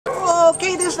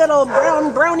this little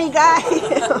brownie guy,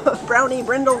 brownie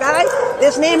brindle guy,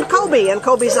 is named Kobe, and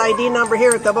Kobe's ID number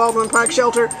here at the Baldwin Park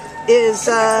Shelter is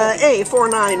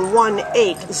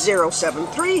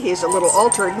A4918073. He's a little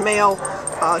altered male,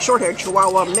 short-haired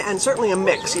Chihuahua, and certainly a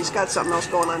mix. He's got something else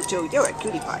going on too. You're a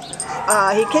cutie pie.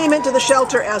 He came into the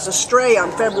shelter as a stray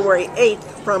on February 8th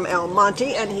from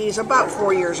Monte, and he's about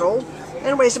 4 years old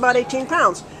and weighs about 18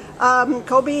 pounds.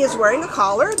 Kobe is wearing a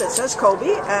collar that says Kobe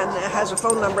and has a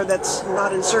phone number that's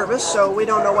not in service, so we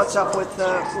don't know what's up with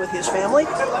his family.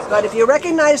 But if you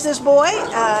recognize this boy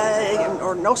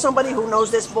or know somebody who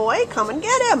knows this boy, come and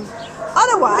get him.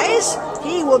 Otherwise,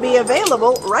 he will be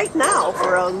available right now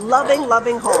for a loving,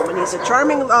 loving home. And he's a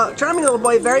charming little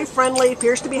boy, very friendly,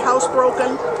 appears to be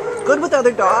housebroken, good with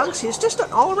other dogs. He's just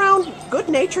an all-around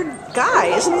good-natured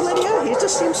guy, isn't he, Lydia? He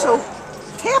just seems so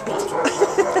happy.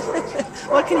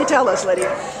 What can you tell us, Lydia?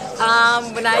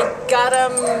 When I got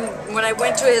him, when I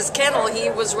went to his kennel, he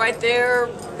was right there,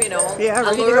 you know,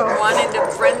 alert, wanted to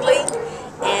friendly,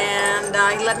 and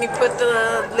he let me put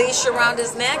the leash around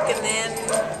his neck, and then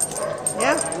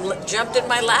jumped in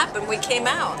my lap, and we came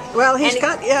out. Well, he's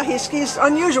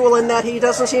unusual in that he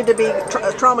doesn't seem to be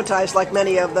traumatized like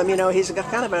many of them. You know, he's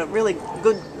kind of a really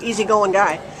good, easy-going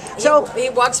guy. So he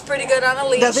walks pretty good on a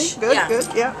leash. Does he? Good, good,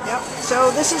 yeah.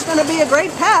 So this is going to be a great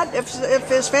pet. If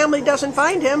his family doesn't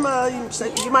find him,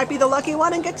 you might be the lucky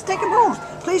one and get to take him home.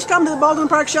 Please come to the Baldwin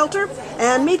Park Shelter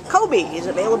and meet Kobe. He's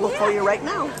available for you right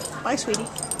now. Bye, sweetie.